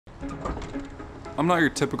I'm not your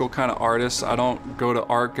typical kind of artist. I don't go to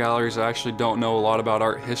art galleries. I actually don't know a lot about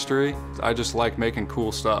art history. I just like making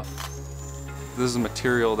cool stuff. This is a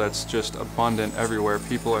material that's just abundant everywhere.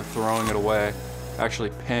 People are throwing it away,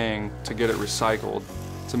 actually paying to get it recycled.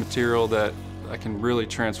 It's a material that I can really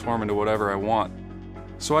transform into whatever I want.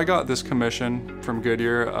 So I got this commission from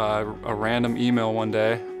Goodyear, a random email one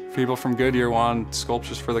day. People from Goodyear wanted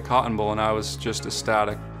sculptures for the Cotton Bowl, and I was just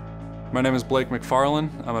ecstatic. My name is Blake McFarland.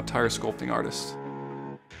 I'm a tire sculpting artist.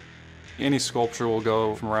 Any sculpture will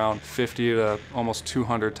go from around 50 to almost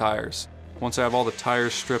 200 tires. Once I have all the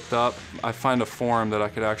tires stripped up, I find a form that I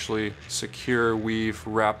could actually secure, weave,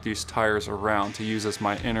 wrap these tires around to use as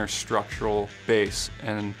my inner structural base,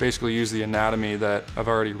 and basically use the anatomy that I've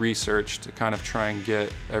already researched to kind of try and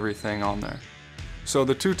get everything on there. So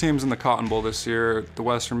the two teams in the Cotton Bowl this year, the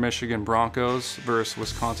Western Michigan Broncos versus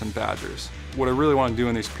Wisconsin Badgers. What I really want to do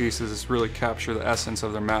in these pieces is really capture the essence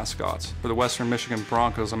of their mascots. For the Western Michigan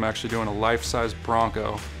Broncos, I'm actually doing a life-size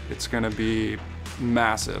Bronco. It's going to be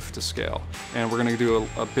massive to scale. And we're going to do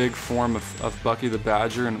a big form of Bucky the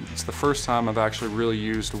Badger, and it's the first time I've actually really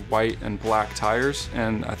used white and black tires,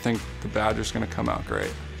 and I think the Badger's going to come out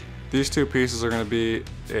great. These two pieces are going to be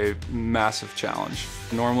a massive challenge.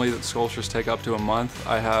 Normally the sculptures take up to a month.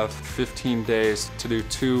 I have 15 days to do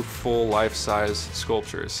 2 full life-size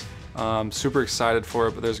sculptures. I'm super excited for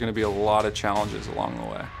it, but there's going to be a lot of challenges along the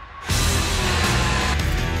way.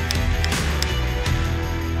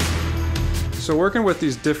 So working with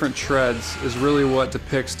these different treads is really what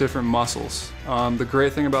depicts different muscles. The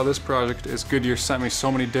great thing about this project is Goodyear sent me so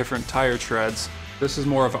many different tire treads. This is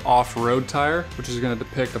more of an off-road tire, which is going to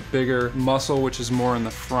depict a bigger muscle, which is more in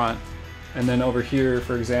the front. And then over here,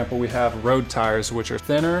 for example, we have road tires, which are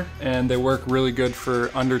thinner, and they work really good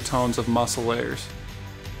for undertones of muscle layers.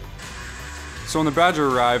 So when the Badger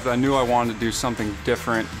arrived, I knew I wanted to do something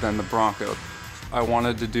different than the Bronco. I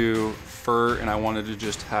wanted to do fur, and I wanted to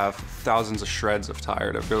just have thousands of shreds of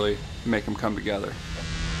tire to really make them come together.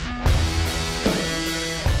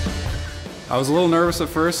 I was a little nervous at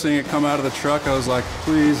first seeing it come out of the truck. I was like,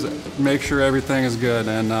 please make sure everything is good,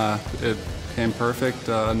 and it came perfect,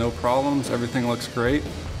 no problems, everything looks great.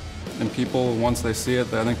 And people, once they see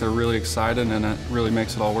it, I think they're really excited, and it really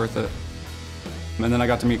makes it all worth it. And then I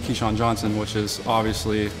got to meet Keyshawn Johnson, which is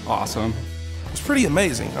obviously awesome. It's pretty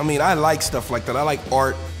amazing. I mean, I like stuff like that. I like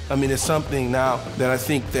art. I mean, it's something now that I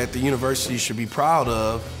think that the university should be proud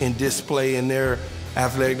of and display in their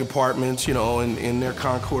athletic departments, you know, in their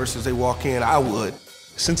concourse as they walk in. I would.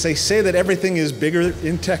 Since they say that everything is bigger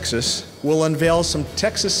in Texas, we'll unveil some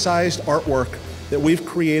Texas-sized artwork that we've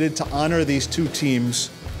created to honor these two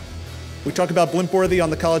teams. We talk about blimp-worthy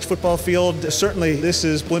on the college football field. Certainly, this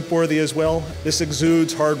is blimp-worthy as well. This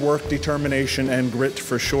exudes hard work, determination, and grit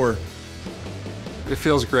for sure. It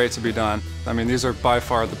feels great to be done. I mean, these are by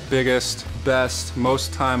far the biggest, best,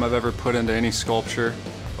 most time I've ever put into any sculpture.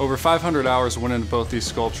 Over 500 hours went into both these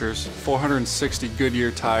sculptures, 460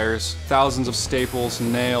 Goodyear tires, thousands of staples,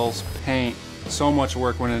 nails, paint. So much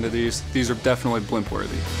work went into these. These are definitely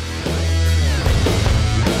blimp-worthy.